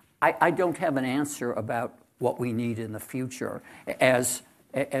 I don't have an answer about what we need in the future. As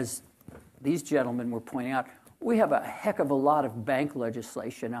these gentlemen were pointing out, we have a heck of a lot of bank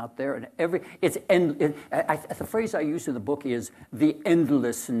legislation out there, and the phrase I use in the book is the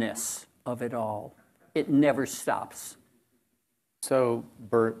endlessness of it all. It never stops. So,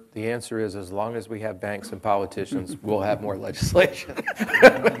 Bert, the answer is as long as we have banks and politicians, we'll have more legislation.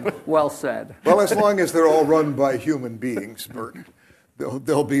 Well said. Well, as long as they're all run by human beings, Bert,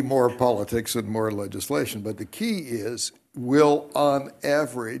 there'll be more politics and more legislation. But the key is, will, on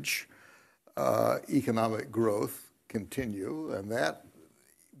average, economic growth continue? And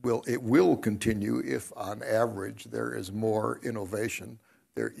it will continue if, on average, there is more innovation,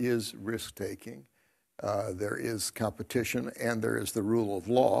 there is risk-taking, there is competition, and there is the rule of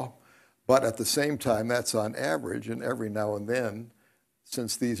law. But at the same time, that's on average, and every now and then,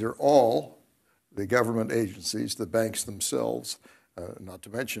 since these are all the government agencies, the banks themselves, not to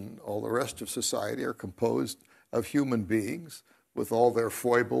mention all the rest of society, are composed of human beings with all their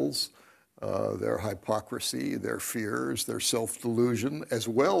foibles, their hypocrisy, their fears, their self-delusion, as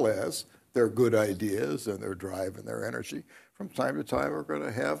well as their good ideas and their drive and their energy. From time to time, we're going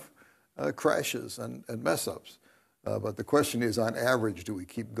to have crashes and mess-ups. But the question is, on average, do we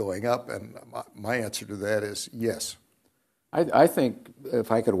keep going up? And my answer to that is yes. I think,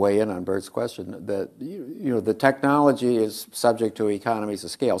 if I could weigh in on Bert's question, that the technology is subject to economies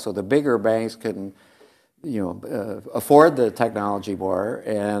of scale. So the bigger banks can afford the technology more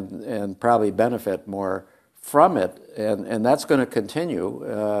and probably benefit more from it, and that's going to continue.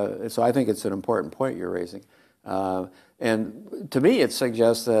 So I think it's an important point you're raising. And to me, it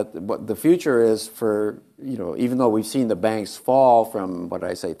suggests that what the future is for, even though we've seen the banks fall from,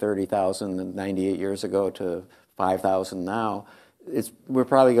 30,000 98 years ago to 5,000 now, we're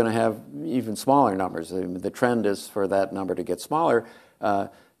probably going to have even smaller numbers. I mean, the trend is for that number to get smaller.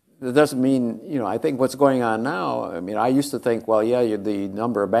 That doesn't mean, I think what's going on now, I used to think, the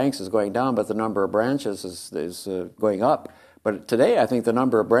number of banks is going down, but the number of branches is going up. But today, I think the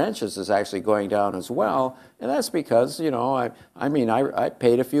number of branches is actually going down as well, and that's because, I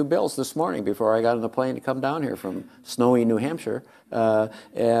paid a few bills this morning before I got on the plane to come down here from snowy New Hampshire, I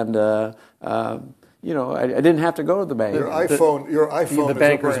didn't have to go to the bank. Your iPhone. The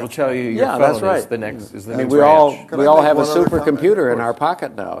bankers will tell you your phone that's right. is the next branch. We all have a supercomputer in our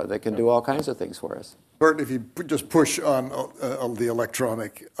pocket now that can do all kinds of things for us. Bert, if you just push on the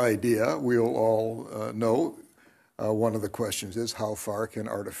electronic idea, we'll all know. One of the questions is, how far can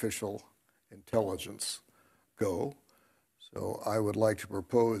artificial intelligence go? So I would like to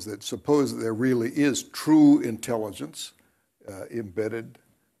propose that, suppose there really is true intelligence embedded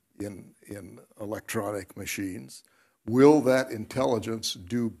in electronic machines, will that intelligence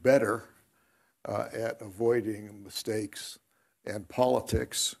do better at avoiding mistakes and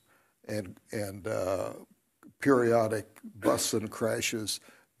politics and periodic busts and crashes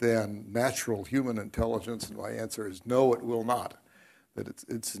than natural human intelligence? And my answer is no, it will not. That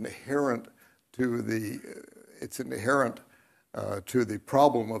it's inherent to the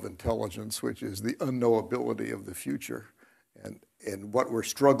problem of intelligence, which is the unknowability of the future. And what we're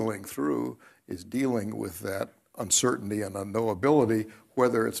struggling through is dealing with that uncertainty and unknowability,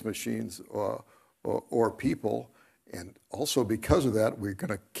 whether it's machines or people. And also because of that, we're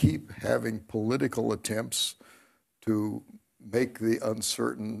going to keep having political attempts to make the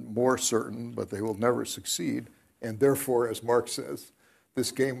uncertain more certain, but they will never succeed. And therefore, as Mark says,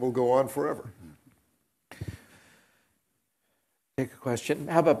 this game will go on forever. Take a question.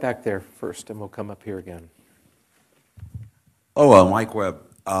 How about back there first, and we'll come up here again. Mike Webb.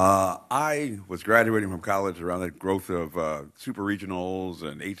 I was graduating from college around the growth of super regionals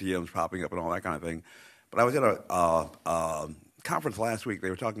and ATMs popping up and all that kind of thing. But I was at a conference last week. They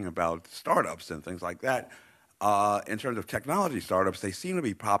were talking about startups and things like that. In terms of technology startups, they seem to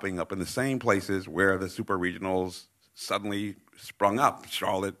be popping up in the same places where the super regionals suddenly sprung up,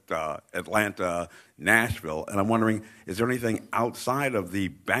 Charlotte, Atlanta, Nashville. And I'm wondering, is there anything outside of the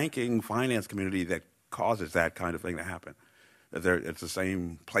banking finance community that causes that kind of thing to happen? That it's the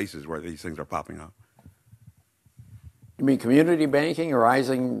same places where these things are popping up? You mean community banking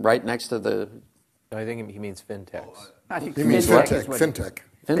arising right next to the... No, I think he means fintechs. I think He means fintech fintech. is what- Fintech.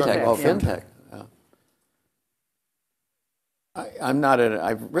 Fintech, oh, Yeah. fintech. Yeah.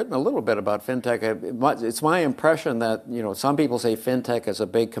 I've written a little bit about fintech. It's my impression that, some people say fintech is a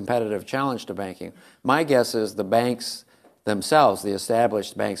big competitive challenge to banking. My guess is the banks themselves, the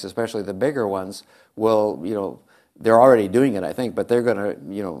established banks, especially the bigger ones, will, they're already doing it, I think, but they're going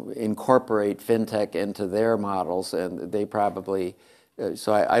to, incorporate fintech into their models, and they probably...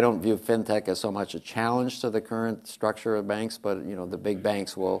 So I don't view fintech as so much a challenge to the current structure of banks, but the big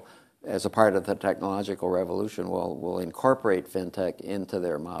banks will, as a part of the technological revolution, will incorporate fintech into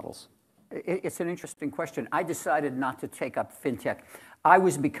their models. It's an interesting question. I decided not to take up fintech. I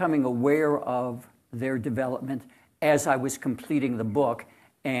was becoming aware of their development as I was completing the book,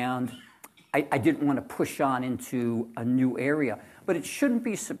 and I didn't want to push on into a new area. But it shouldn't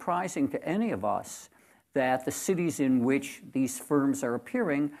be surprising to any of us that the cities in which these firms are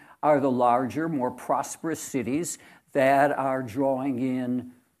appearing are the larger, more prosperous cities that are drawing in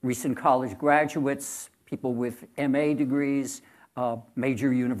recent college graduates, people with MA degrees,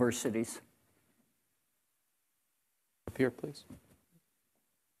 major universities. Up here, please.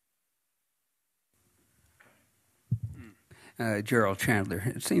 Gerald Chandler.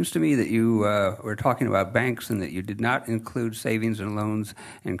 It seems to me that you were talking about banks and that you did not include savings and loans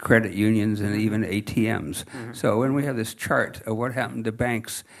and credit unions and even ATMs. Mm-hmm. So when we have this chart of what happened to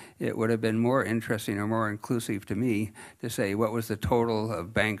banks, it would have been more interesting or more inclusive to me to say what was the total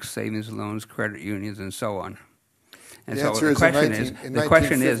of banks, savings and loans, credit unions, and so on. And the so answer the is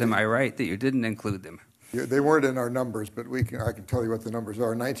question is, am I right that you didn't include them? Yeah, they weren't in our numbers, but I can tell you what the numbers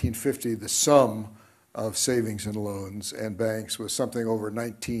are. In 1950, the sum of savings and loans and banks was something over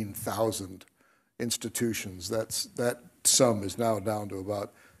 19,000 institutions. That sum is now down to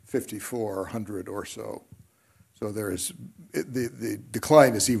about 5,400 or so. So the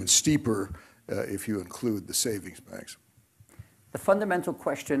decline is even steeper if you include the savings banks. The fundamental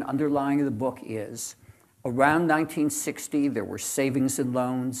question underlying the book is, around 1960, there were savings and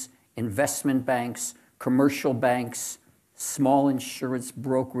loans, investment banks, commercial banks, small insurance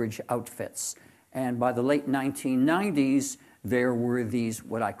brokerage outfits. And by the late 1990s, there were these,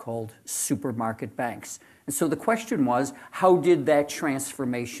 what I called supermarket banks. And so the question was, how did that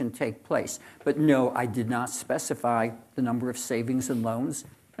transformation take place? But no, I did not specify the number of savings and loans,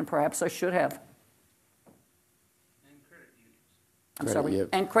 and perhaps I should have. I'm sorry,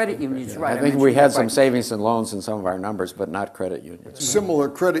 and credit unions, right. I think we had some savings and loans in some of our numbers, but not credit unions. Similar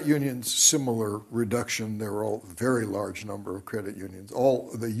credit unions, similar reduction. There were all very large number of credit unions.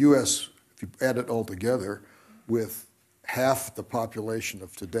 All the U.S., if you add it all together, with half the population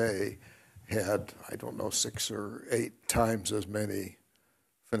of today, had, I don't know, 6 or 8 times as many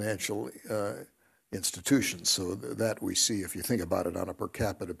financial institutions. So that we see, if you think about it on a per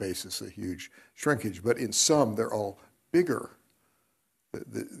capita basis, a huge shrinkage. But in sum, they're all bigger.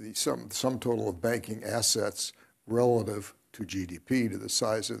 The sum total of banking assets relative to GDP, to the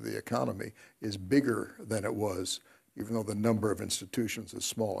size of the economy, is bigger than it was, even though the number of institutions is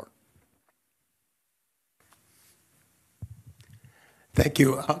smaller. Thank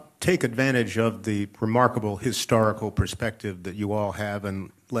you. I'll take advantage of the remarkable historical perspective that you all have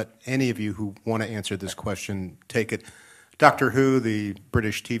and let any of you who want to answer this question take it. Doctor Who, the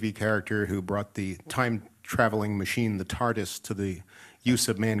British TV character who brought the time-traveling machine, the TARDIS, to the use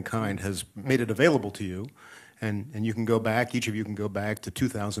of mankind, has made it available to you. And you can go back, each of you can go back to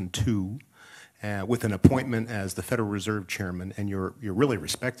 2002 with an appointment as the Federal Reserve Chairman, and you're really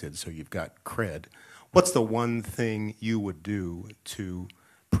respected, so you've got cred. What's the one thing you would do to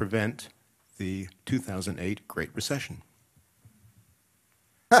prevent the 2008 Great Recession?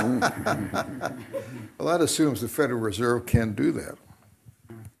 Well, that assumes the Federal Reserve can do that.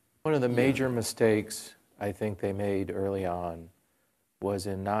 One of the major mistakes I think they made early on was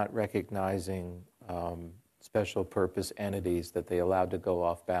in not recognizing special purpose entities that they allowed to go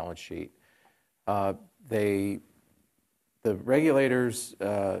off balance sheet. The regulators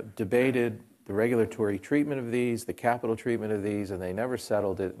debated the regulatory treatment of these, the capital treatment of these, and they never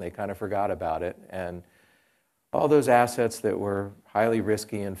settled it, and they kind of forgot about it. And all those assets that were highly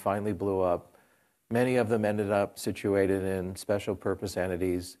risky and finally blew up, many of them ended up situated in special purpose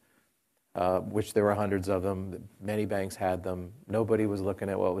entities, which there were hundreds of them. Many banks had them. Nobody was looking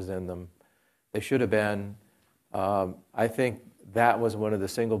at what was in them. They should have been. I think that was one of the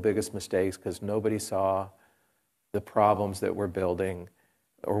single biggest mistakes, because nobody saw the problems that we're building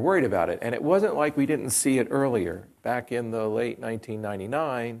or worried about it. And it wasn't like we didn't see it earlier. Back in the late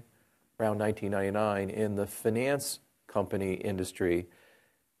 1999, around 1999, in the finance company industry,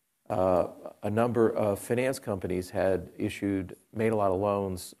 a number of finance companies had made a lot of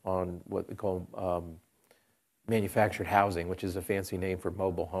loans on what they call manufactured housing, which is a fancy name for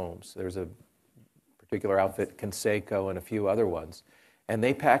mobile homes. There's a particular outfit, Conseco, and a few other ones. And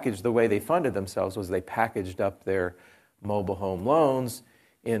the way they funded themselves was they packaged up their mobile home loans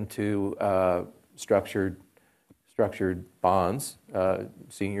into structured bonds,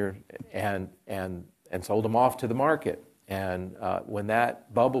 senior, and sold them off to the market. And when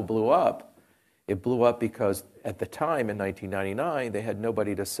that bubble blew up, it blew up because at the time in 1999, they had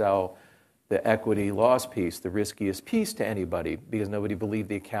nobody to sell the equity loss piece, the riskiest piece to anybody, because nobody believed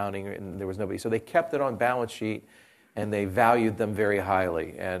the accounting and there was nobody. So they kept it on balance sheet and they valued them very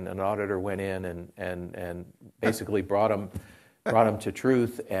highly. And an auditor went in and basically brought them to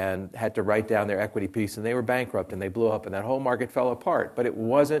truth and had to write down their equity piece, and they were bankrupt and they blew up and that whole market fell apart. But it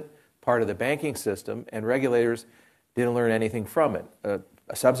wasn't part of the banking system, and regulators didn't learn anything from it.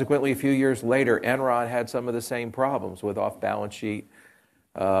 Subsequently, a few years later, Enron had some of the same problems with off-balance sheet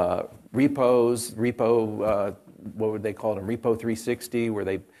what would they call them? Repo 360, where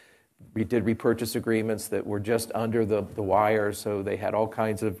they did repurchase agreements that were just under the wire, so they had all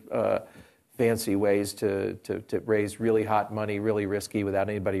kinds of fancy ways to raise really hot money, really risky, without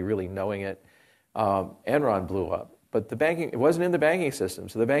anybody really knowing it. Enron blew up. But it wasn't in the banking system,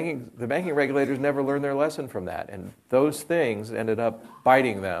 so the banking regulators never learned their lesson from that, and those things ended up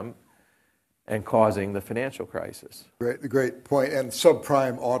biting them and causing the financial crisis. Great point. And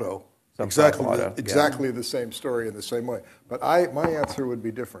subprime auto, exactly the same story in the same way. But my answer would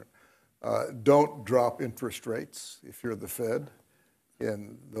be different. Don't drop interest rates if you're the Fed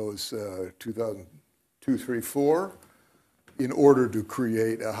in those 2002, 3, 4, in order to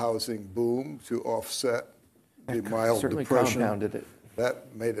create a housing boom to offset the mild depression. Compounded it.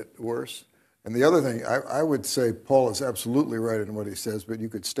 That made it worse. And the other thing, I would say Paul is absolutely right in what he says, but you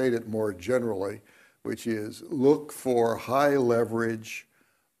could state it more generally, which is look for high leverage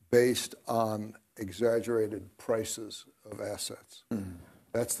based on exaggerated prices of assets.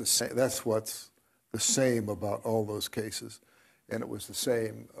 That's the same. That's what's the same about all those cases, and it was the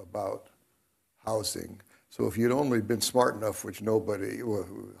same about housing. So if you'd only been smart enough, which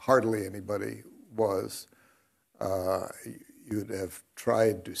hardly anybody was, you'd have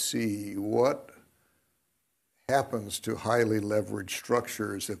tried to see what happens to highly leveraged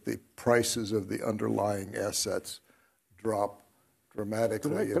structures if the prices of the underlying assets drop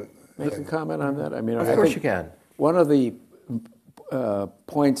dramatically. Can I make a comment on that? I mean, of course you can. One of the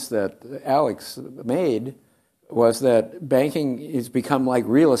points that Alex made was that banking has become like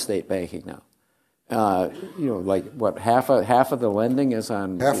real estate banking now. Like what, half of the lending is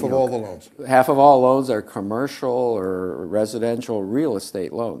on... Half of all the loans. Half of all loans are commercial or residential real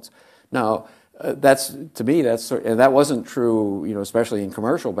estate loans. Now, and that wasn't true, especially in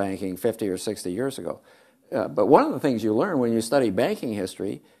commercial banking 50 or 60 years ago. But one of the things you learn when you study banking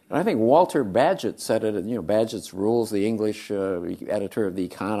history, and I think Walter Bagehot said it, Bagehot's Rules, the English editor of The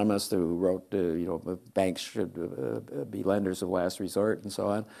Economist, who wrote, banks should be lenders of last resort and so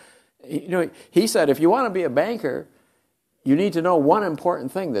on. He said, if you want to be a banker, you need to know one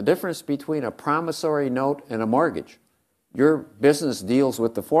important thing, the difference between a promissory note and a mortgage. Your business deals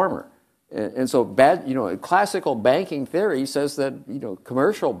with the former. And so classical banking theory says that,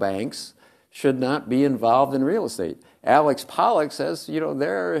 commercial banks should not be involved in real estate. Alex Pollock says,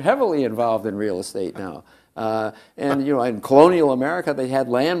 they're heavily involved in real estate now. In colonial America, they had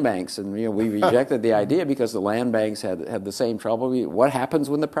land banks, and we rejected the idea because the land banks had the same trouble. What happens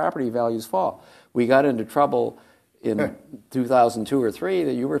when the property values fall? We got into trouble in 2002 or 3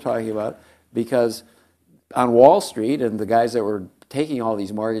 that you were talking about because on Wall Street, and the guys that were taking all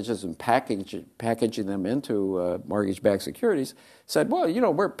these mortgages and packaging them into mortgage-backed securities said,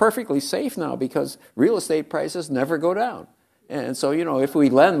 well, we're perfectly safe now because real estate prices never go down. And so, if we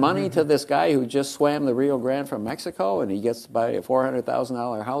lend money to this guy who just swam the Rio Grande from Mexico and he gets to buy a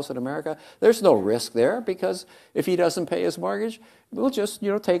 $400,000 house in America, there's no risk there because if he doesn't pay his mortgage, we'll just,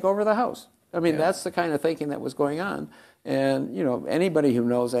 take over the house. I mean, that's the kind of thinking that was going on. And, anybody who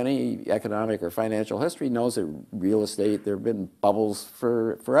knows any economic or financial history knows that real estate, there have been bubbles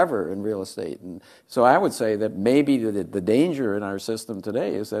forever in real estate. And so I would say that maybe the danger in our system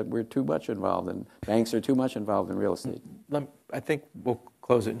today is that we're too much involved in, banks are too much involved in real estate. I think we'll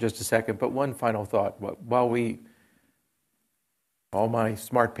close it in just a second, but one final thought. While all my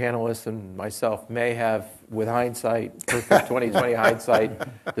smart panelists and myself may have, with hindsight, perfect 20/20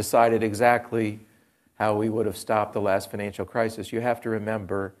 hindsight, decided exactly how we would have stopped the last financial crisis. You have to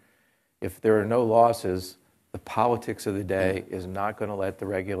remember, if there are no losses, the politics of the day is not going to let the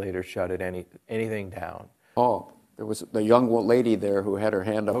regulator shut anything down. Oh, there was the young lady there who had her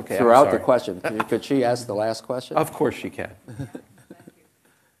hand up Okay, throughout I'm the sorry. question. Could she ask the last question? Of course she can.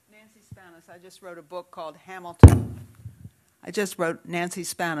 Nancy Spanos. I just wrote a book called Hamilton. Nancy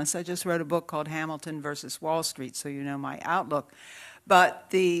Spanos. I just wrote a book called Hamilton versus Wall Street, so you know my outlook.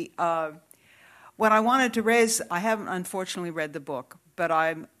 But what I wanted to raise, I haven't unfortunately read the book, but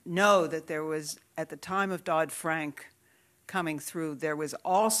I know that there was, at the time of Dodd-Frank coming through, there was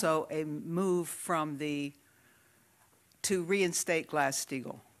also a move to reinstate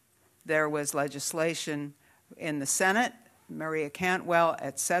Glass-Steagall. There was legislation in the Senate, Maria Cantwell,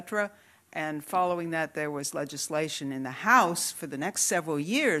 et cetera, and following that there was legislation in the House for the next several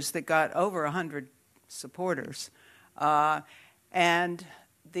years that got over 100 supporters. And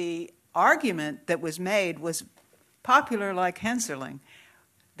the argument that was made was popular like Hensarling.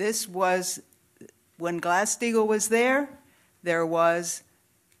 This was, when Glass-Steagall was there was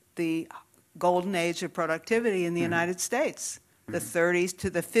the golden age of productivity in the United States. The 30s to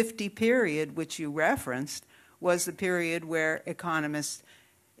the 50 period, which you referenced, was the period where economists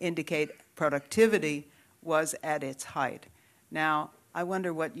indicate productivity was at its height. Now, I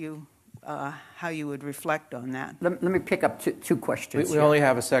wonder what how you would reflect on that. Let me pick up two questions. We only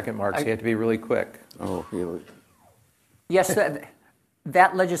have a second, Mark, so you have to be really quick. Oh, really? Yes,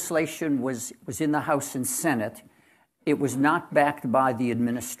 that legislation was in the House and Senate. It was not backed by the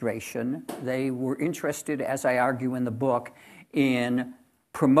administration. They were interested, as I argue in the book, in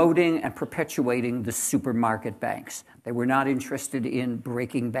promoting and perpetuating the supermarket banks. They were not interested in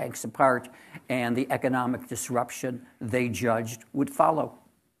breaking banks apart, and the economic disruption they judged would follow.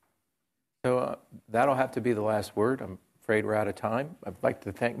 So that'll have to be the last word. I'm afraid we're out of time. I'd like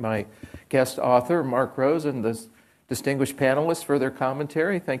to thank my guest author, Mark Rose, and the distinguished panelists for their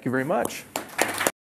commentary. Thank you very much.